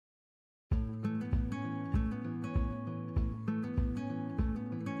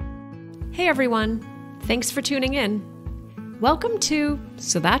Hey everyone, thanks for tuning in. Welcome to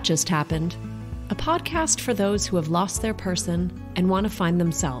So That Just Happened, a podcast for those who have lost their person and want to find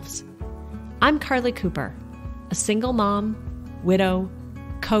themselves. I'm Carly Cooper, a single mom, widow,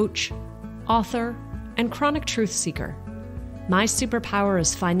 coach, author, and chronic truth seeker. My superpower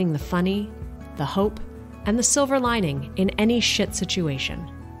is finding the funny, the hope, and the silver lining in any shit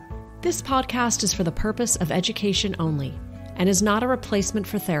situation. This podcast is for the purpose of education only and is not a replacement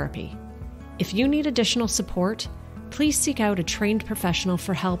for therapy. If you need additional support, please seek out a trained professional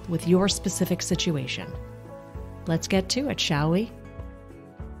for help with your specific situation. Let's get to it, shall we?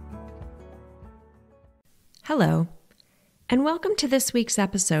 Hello, and welcome to this week's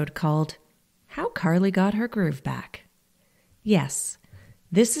episode called How Carly Got Her Groove Back. Yes,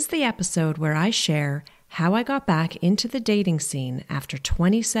 this is the episode where I share how I got back into the dating scene after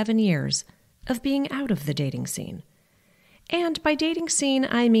 27 years of being out of the dating scene. And by dating scene,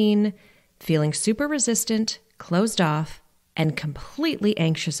 I mean feeling super resistant, closed off, and completely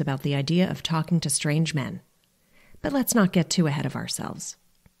anxious about the idea of talking to strange men. But let's not get too ahead of ourselves.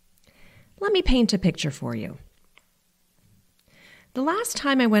 Let me paint a picture for you. The last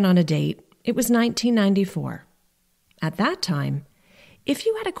time I went on a date, it was 1994. At that time, if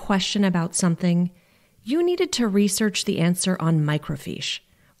you had a question about something, you needed to research the answer on microfiche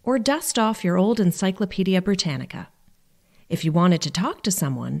or dust off your old Encyclopedia Britannica. If you wanted to talk to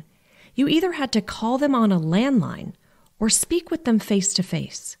someone, you either had to call them on a landline or speak with them face to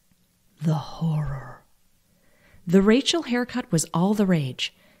face. The horror. The Rachel haircut was all the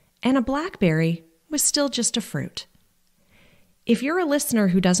rage, and a BlackBerry was still just a fruit. If you're a listener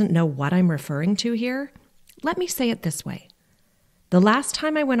who doesn't know what I'm referring to here, let me say it this way. The last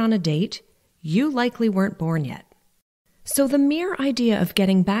time I went on a date, you likely weren't born yet. So the mere idea of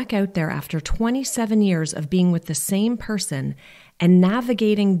getting back out there after 27 years of being with the same person and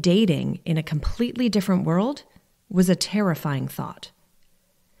navigating dating in a completely different world was a terrifying thought.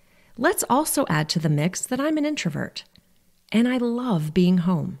 Let's also add to the mix that I'm an introvert, and I love being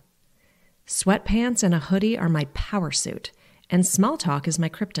home. Sweatpants and a hoodie are my power suit, and small talk is my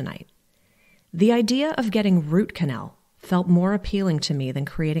kryptonite. The idea of getting root canal felt more appealing to me than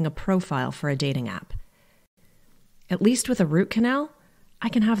creating a profile for a dating app. At least with a root canal, I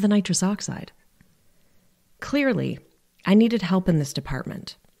can have the nitrous oxide. Clearly, I needed help in this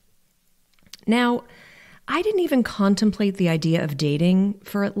department. Now, I didn't even contemplate the idea of dating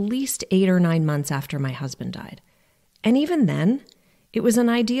for at least 8 or 9 months after my husband died. And even then, it was an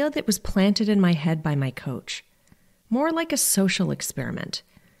idea that was planted in my head by my coach. More like a social experiment,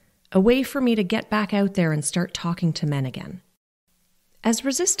 a way for me to get back out there and start talking to men again. As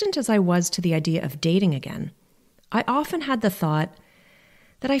resistant as I was to the idea of dating again, I often had the thought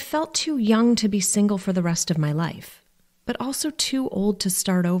that I felt too young to be single for the rest of my life, but also too old to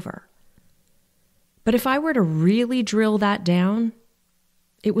start over. But if I were to really drill that down,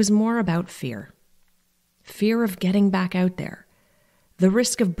 it was more about fear. Fear of getting back out there. The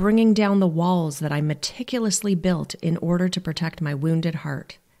risk of bringing down the walls that I meticulously built in order to protect my wounded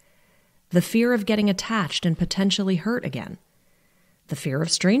heart. The fear of getting attached and potentially hurt again. The fear of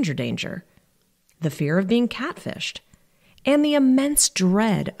stranger danger. The fear of being catfished, and the immense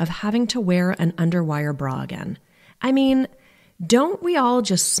dread of having to wear an underwire bra again. I mean, don't we all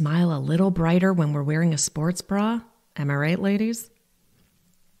just smile a little brighter when we're wearing a sports bra? Am I right, ladies?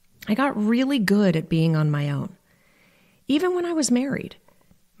 I got really good at being on my own. Even when I was married,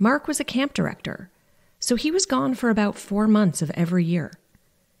 Mark was a camp director, so he was gone for about 4 months of every year.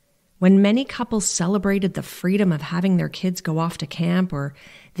 When many couples celebrated the freedom of having their kids go off to camp or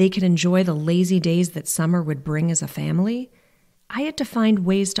they could enjoy the lazy days that summer would bring as a family, I had to find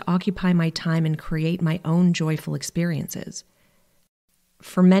ways to occupy my time and create my own joyful experiences.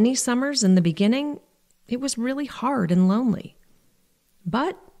 For many summers in the beginning, it was really hard and lonely.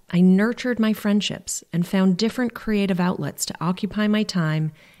 But I nurtured my friendships and found different creative outlets to occupy my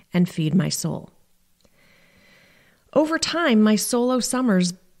time and feed my soul. Over time, my solo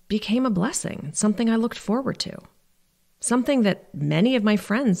summers became a blessing, something I looked forward to, something that many of my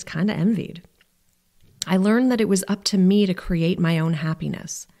friends kind of envied. I learned that it was up to me to create my own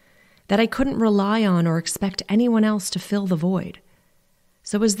happiness, that I couldn't rely on or expect anyone else to fill the void.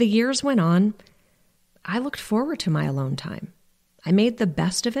 So as the years went on, I looked forward to my alone time. I made the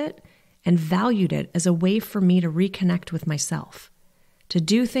best of it and valued it as a way for me to reconnect with myself, to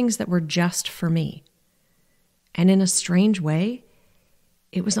do things that were just for me. And in a strange way,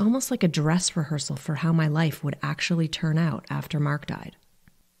 it was almost like a dress rehearsal for how my life would actually turn out after Mark died.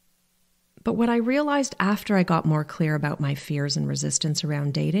 But what I realized after I got more clear about my fears and resistance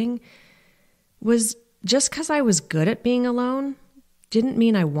around dating was just because I was good at being alone didn't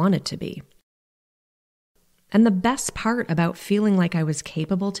mean I wanted to be. And the best part about feeling like I was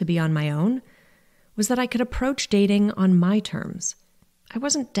capable to be on my own was that I could approach dating on my terms. I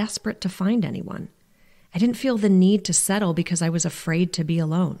wasn't desperate to find anyone. I didn't feel the need to settle because I was afraid to be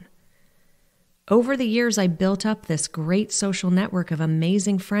alone. Over the years, I built up this great social network of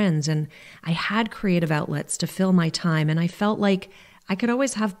amazing friends, and I had creative outlets to fill my time, and I felt like I could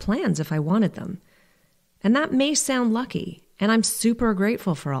always have plans if I wanted them. And that may sound lucky, and I'm super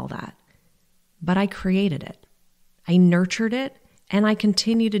grateful for all that. But I created it. I nurtured it, and I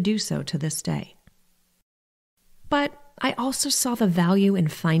continue to do so to this day. But I also saw the value in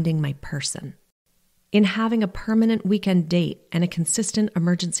finding my person, in having a permanent weekend date and a consistent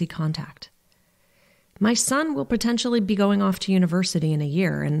emergency contact. My son will potentially be going off to university in a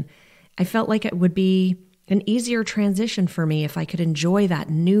year, and I felt like it would be an easier transition for me if I could enjoy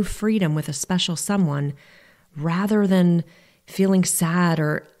that new freedom with a special someone rather than feeling sad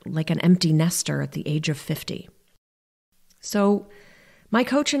or like an empty nester at the age of 50. So my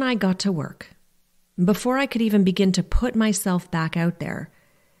coach and I got to work. Before I could even begin to put myself back out there,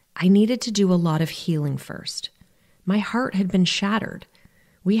 I needed to do a lot of healing first. My heart had been shattered.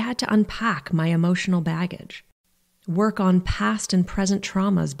 We had to unpack my emotional baggage, work on past and present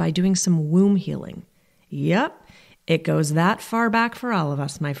traumas by doing some womb healing. Yep, it goes that far back for all of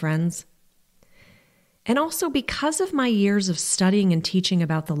us, my friends. And also because of my years of studying and teaching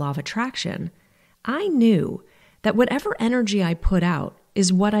about the law of attraction, I knew that whatever energy I put out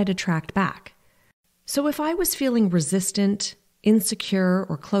is what I'd attract back. So if I was feeling resistant, insecure,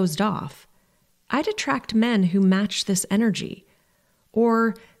 or closed off, I'd attract men who matched this energy,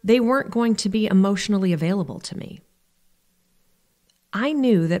 or they weren't going to be emotionally available to me. I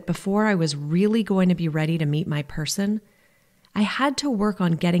knew that before I was really going to be ready to meet my person, I had to work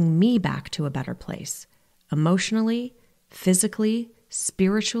on getting me back to a better place, emotionally, physically,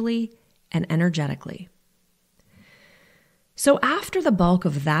 spiritually, and energetically. So after the bulk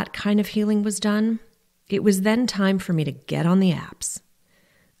of that kind of healing was done, it was then time for me to get on the apps.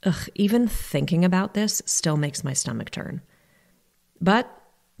 Even thinking about this still makes my stomach turn. But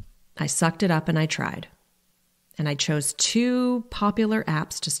I sucked it up and I tried. And I chose 2 popular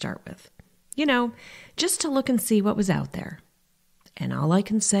apps to start with. Just to look and see what was out there. And all I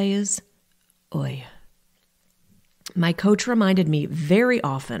can say is, oi. My coach reminded me very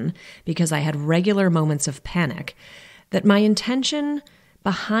often, because I had regular moments of panic, that my intention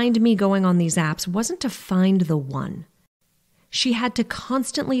behind me going on these apps wasn't to find the one. She had to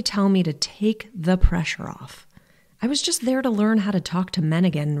constantly tell me to take the pressure off. I was just there to learn how to talk to men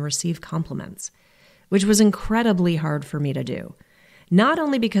again and receive compliments, which was incredibly hard for me to do. Not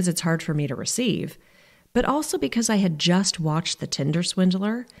only because it's hard for me to receive, but also because I had just watched The Tinder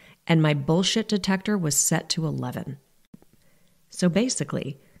Swindler and my bullshit detector was set to 11. So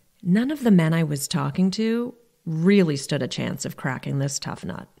basically, none of the men I was talking to really stood a chance of cracking this tough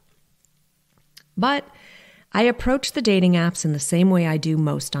nut. But I approach the dating apps in the same way I do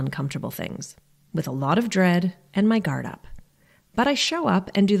most uncomfortable things, with a lot of dread and my guard up. But I show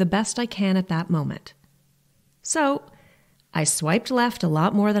up and do the best I can at that moment. So I swiped left a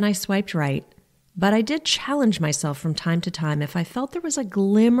lot more than I swiped right, but I did challenge myself from time to time if I felt there was a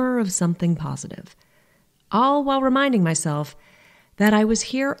glimmer of something positive, all while reminding myself that I was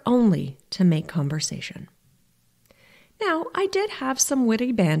here only to make conversation. Now, I did have some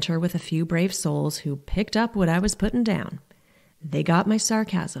witty banter with a few brave souls who picked up what I was putting down. They got my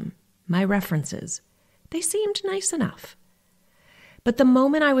sarcasm, my references. They seemed nice enough. But the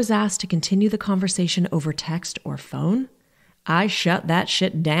moment I was asked to continue the conversation over text or phone, I shut that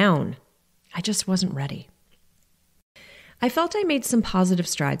shit down. I just wasn't ready. I felt I made some positive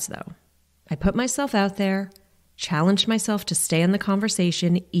strides, though. I put myself out there, challenged myself to stay in the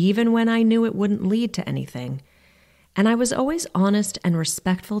conversation even when I knew it wouldn't lead to anything, and I was always honest and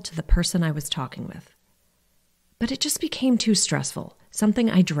respectful to the person I was talking with. But it just became too stressful,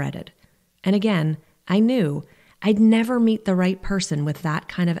 something I dreaded. And again, I knew I'd never meet the right person with that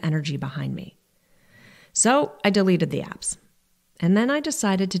kind of energy behind me. So I deleted the apps. And then I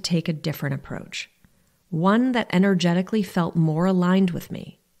decided to take a different approach, one that energetically felt more aligned with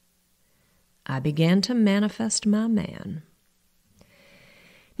me. I began to manifest my man.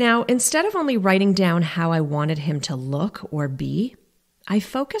 Now, instead of only writing down how I wanted him to look or be, I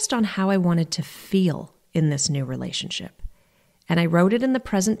focused on how I wanted to feel in this new relationship. And I wrote it in the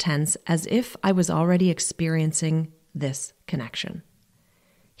present tense as if I was already experiencing this connection.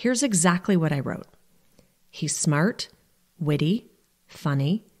 Here's exactly what I wrote. He's smart, witty,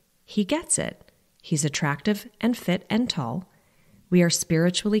 funny. He gets it. He's attractive and fit and tall. We are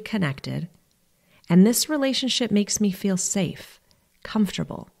spiritually connected. And this relationship makes me feel safe,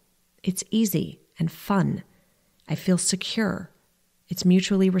 comfortable. It's easy and fun. I feel secure. It's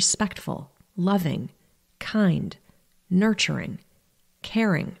mutually respectful, loving, kind, nurturing,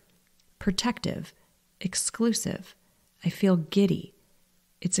 caring, protective, exclusive. I feel giddy.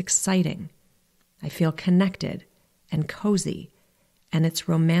 It's exciting. I feel connected and cozy, and it's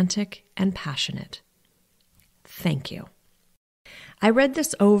romantic and passionate. Thank you. I read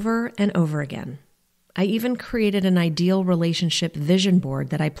this over and over again. I even created an ideal relationship vision board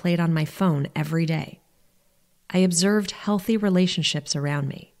that I played on my phone every day. I observed healthy relationships around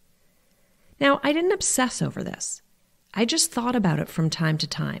me. Now, I didn't obsess over this. I just thought about it from time to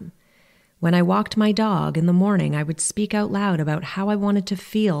time. When I walked my dog in the morning, I would speak out loud about how I wanted to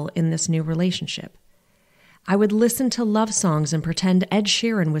feel in this new relationship. I would listen to love songs and pretend Ed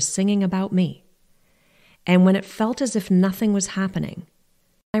Sheeran was singing about me. And when it felt as if nothing was happening,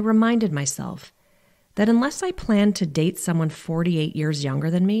 I reminded myself that unless I planned to date someone 48 years younger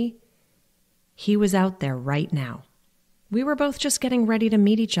than me, he was out there right now. We were both just getting ready to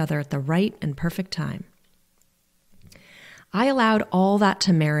meet each other at the right and perfect time. I allowed all that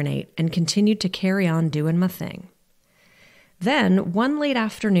to marinate and continued to carry on doing my thing. Then, one late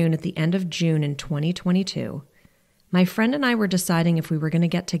afternoon at the end of June in 2022, my friend and I were deciding if we were going to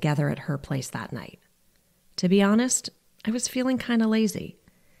get together at her place that night. To be honest, I was feeling kind of lazy.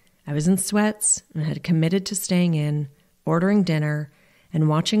 I was in sweats and had committed to staying in, ordering dinner, and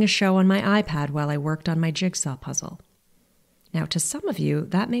watching a show on my iPad while I worked on my jigsaw puzzle. Now, to some of you,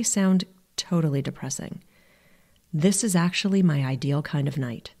 that may sound totally depressing. This is actually my ideal kind of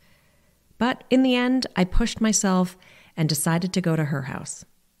night. But in the end, I pushed myself and decided to go to her house.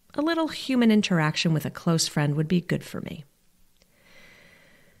 A little human interaction with a close friend would be good for me.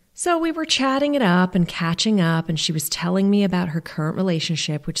 So we were chatting it up and catching up, and she was telling me about her current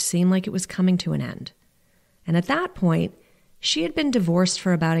relationship, which seemed like it was coming to an end. And at that point, she had been divorced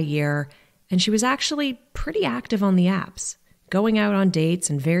for about a year, and she was actually pretty active on the apps, going out on dates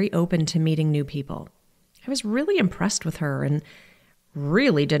and very open to meeting new people. I was really impressed with her and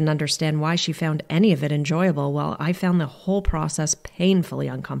really didn't understand why she found any of it enjoyable while I found the whole process painfully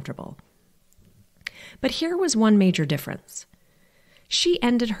uncomfortable. But here was one major difference. She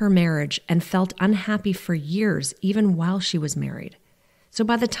ended her marriage and felt unhappy for years, even while she was married. So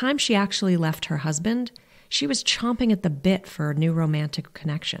by the time she actually left her husband, she was chomping at the bit for a new romantic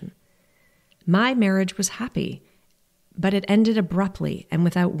connection. My marriage was happy, but it ended abruptly and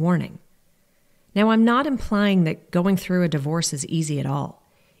without warning. Now, I'm not implying that going through a divorce is easy at all,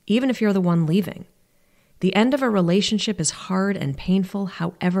 even if you're the one leaving. The end of a relationship is hard and painful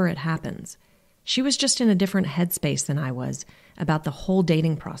however it happens. She was just in a different headspace than I was about the whole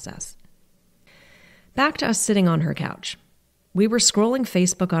dating process. Back to us sitting on her couch. We were scrolling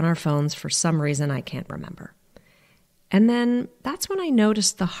Facebook on our phones for some reason I can't remember. And then that's when I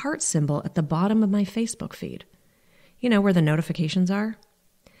noticed the heart symbol at the bottom of my Facebook feed. You know, where the notifications are?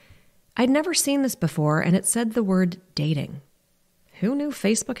 I'd never seen this before, and it said the word dating. Who knew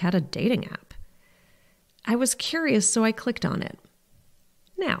Facebook had a dating app? I was curious, so I clicked on it.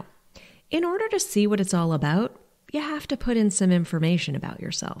 Now, in order to see what it's all about, you have to put in some information about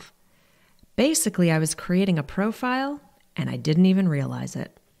yourself. Basically, I was creating a profile, and I didn't even realize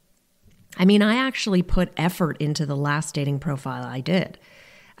it. I mean, I actually put effort into the last dating profile I did.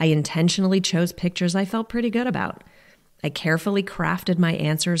 I intentionally chose pictures I felt pretty good about. I carefully crafted my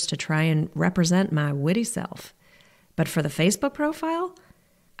answers to try and represent my witty self. But for the Facebook profile,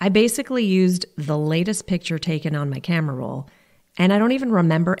 I basically used the latest picture taken on my camera roll, and I don't even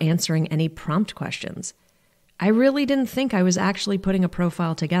remember answering any prompt questions. I really didn't think I was actually putting a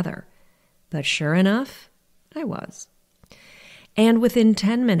profile together. But sure enough, I was. And within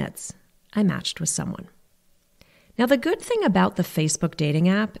 10 minutes, I matched with someone. Now, the good thing about the Facebook dating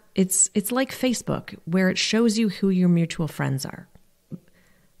app, it's like Facebook, where it shows you who your mutual friends are.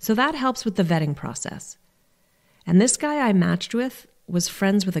 So that helps with the vetting process. And this guy I matched with was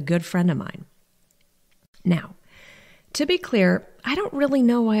friends with a good friend of mine. Now, to be clear, I don't really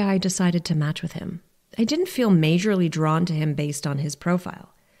know why I decided to match with him. I didn't feel majorly drawn to him based on his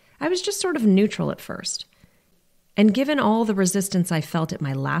profile. I was just sort of neutral at first. And given all the resistance I felt at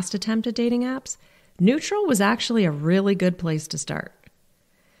my last attempt at dating apps, neutral was actually a really good place to start.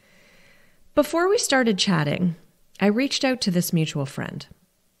 Before we started chatting, I reached out to this mutual friend.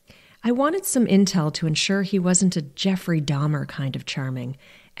 I wanted some intel to ensure he wasn't a Jeffrey Dahmer kind of charming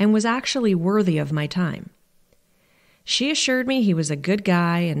and was actually worthy of my time. She assured me he was a good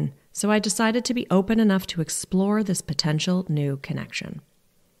guy, and so I decided to be open enough to explore this potential new connection.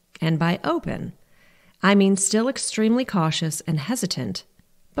 And by open, I mean still extremely cautious and hesitant,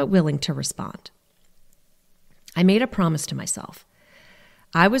 but willing to respond. I made a promise to myself.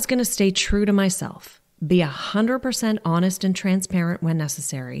 I was going to stay true to myself, be 100% honest and transparent when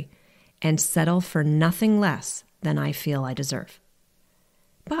necessary, and settle for nothing less than I feel I deserve.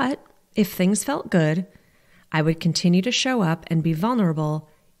 But if things felt good, I would continue to show up and be vulnerable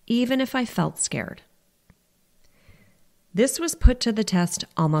even if I felt scared. This was put to the test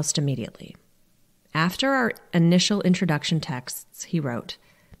almost immediately. After our initial introduction texts, he wrote,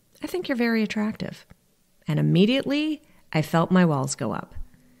 "I think you're very attractive." And immediately, I felt my walls go up.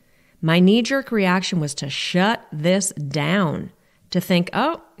 My knee-jerk reaction was to shut this down, to think,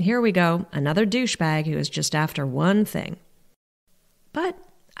 oh, here we go, another douchebag who is just after one thing. But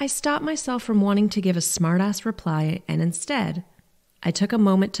I stopped myself from wanting to give a smart-ass reply, and instead, I took a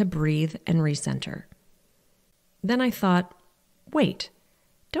moment to breathe and recenter. Then I thought, wait,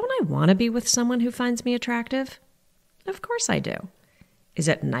 don't I want to be with someone who finds me attractive? Of course I do. Is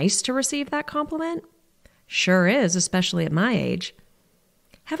it nice to receive that compliment? Sure is, especially at my age.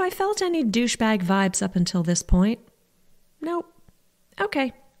 Have I felt any douchebag vibes up until this point? Nope.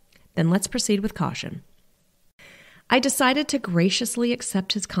 Okay, then let's proceed with caution. I decided to graciously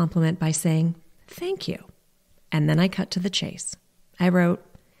accept his compliment by saying, "Thank you." And then I cut to the chase. I wrote,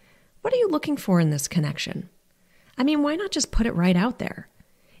 "What are you looking for in this connection? I mean, why not just put it right out there?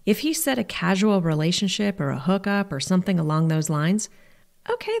 If he said a casual relationship or a hookup or something along those lines,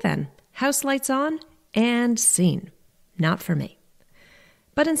 okay then, house lights on and scene. Not for me."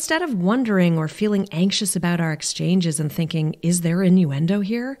 But instead of wondering or feeling anxious about our exchanges and thinking, is there innuendo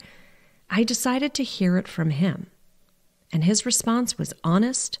here? I decided to hear it from him. And his response was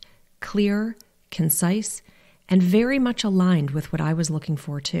honest, clear, concise, and very much aligned with what I was looking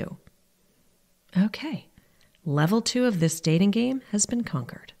for too. Okay, level 2 of this dating game has been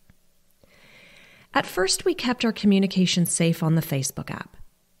conquered. At first, we kept our communication safe on the Facebook app,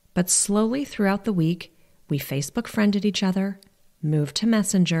 but slowly throughout the week, we Facebook friended each other, moved to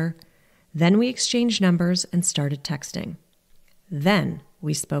Messenger, then we exchanged numbers and started texting. Then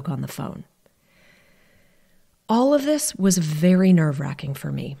we spoke on the phone. All of this was very nerve-wracking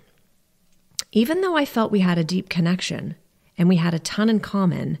for me. Even though I felt we had a deep connection, and we had a ton in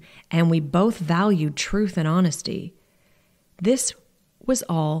common, and we both valued truth and honesty, this was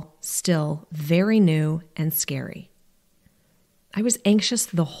all still very new and scary. I was anxious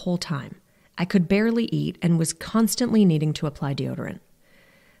the whole time. I could barely eat and was constantly needing to apply deodorant.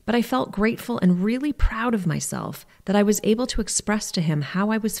 But I felt grateful and really proud of myself that I was able to express to him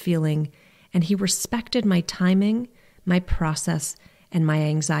how I was feeling, and he respected my timing, my process, and my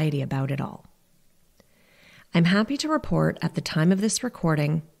anxiety about it all. I'm happy to report at the time of this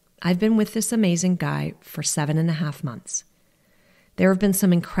recording, I've been with this amazing guy for 7.5 months. There have been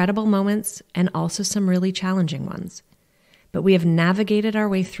some incredible moments and also some really challenging ones, but we have navigated our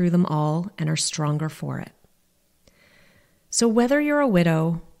way through them all and are stronger for it. So whether you're a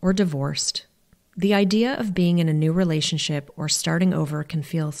widow or divorced, the idea of being in a new relationship or starting over can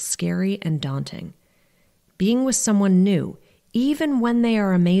feel scary and daunting. Being with someone new, even when they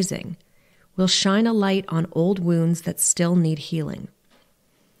are amazing, will shine a light on old wounds that still need healing.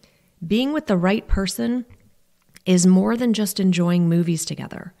 Being with the right person is more than just enjoying movies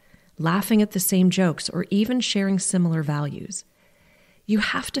together, laughing at the same jokes, or even sharing similar values. You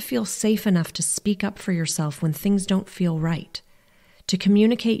have to feel safe enough to speak up for yourself when things don't feel right, to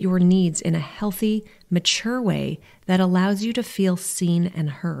communicate your needs in a healthy, mature way that allows you to feel seen and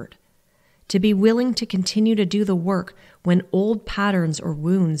heard, to be willing to continue to do the work when old patterns or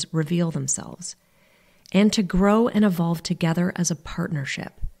wounds reveal themselves, and to grow and evolve together as a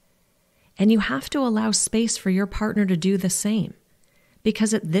partnership. And you have to allow space for your partner to do the same,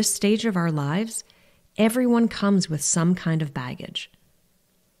 because at this stage of our lives, everyone comes with some kind of baggage.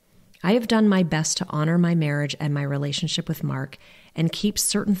 I have done my best to honor my marriage and my relationship with Mark and keep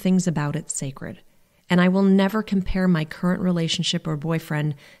certain things about it sacred. And I will never compare my current relationship or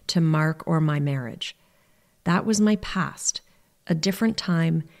boyfriend to Mark or my marriage. That was my past, a different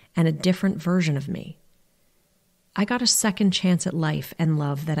time, and a different version of me. I got a second chance at life and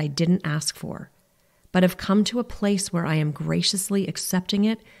love that I didn't ask for, but have come to a place where I am graciously accepting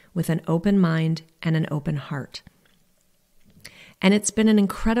it with an open mind and an open heart. And it's been an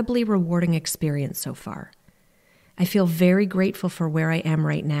incredibly rewarding experience so far. I feel very grateful for where I am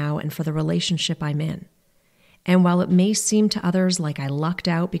right now and for the relationship I'm in. And while it may seem to others like I lucked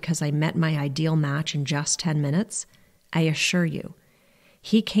out because I met my ideal match in just 10 minutes, I assure you,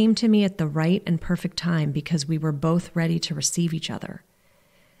 he came to me at the right and perfect time because we were both ready to receive each other.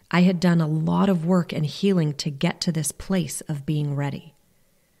 I had done a lot of work and healing to get to this place of being ready.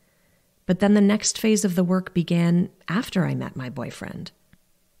 But then the next phase of the work began after I met my boyfriend.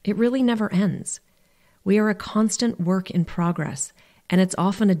 It really never ends. We are a constant work in progress, and it's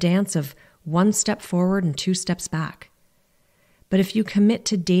often a dance of one step forward and two steps back. But if you commit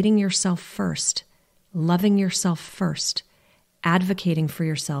to dating yourself first, loving yourself first, advocating for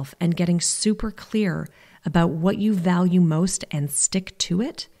yourself, and getting super clear about what you value most and stick to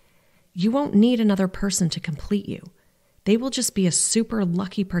it, you won't need another person to complete you. They will just be a super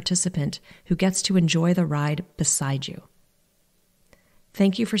lucky participant who gets to enjoy the ride beside you.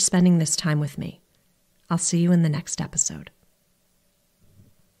 Thank you for spending this time with me. I'll see you in the next episode.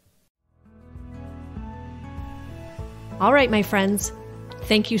 All right, my friends.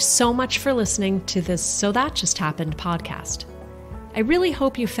 Thank you so much for listening to this So That Just Happened podcast. I really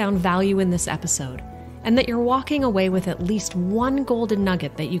hope you found value in this episode and that you're walking away with at least one golden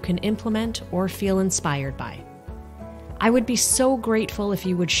nugget that you can implement or feel inspired by. I would be so grateful if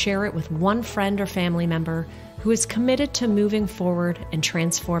you would share it with one friend or family member who is committed to moving forward and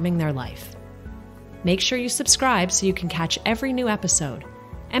transforming their life. Make sure you subscribe so you can catch every new episode,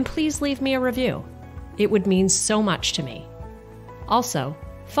 and please leave me a review. It would mean so much to me. Also,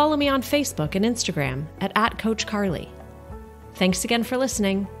 follow me on Facebook and Instagram at @CoachCarly. Thanks again for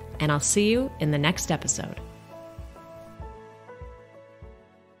listening, and I'll see you in the next episode.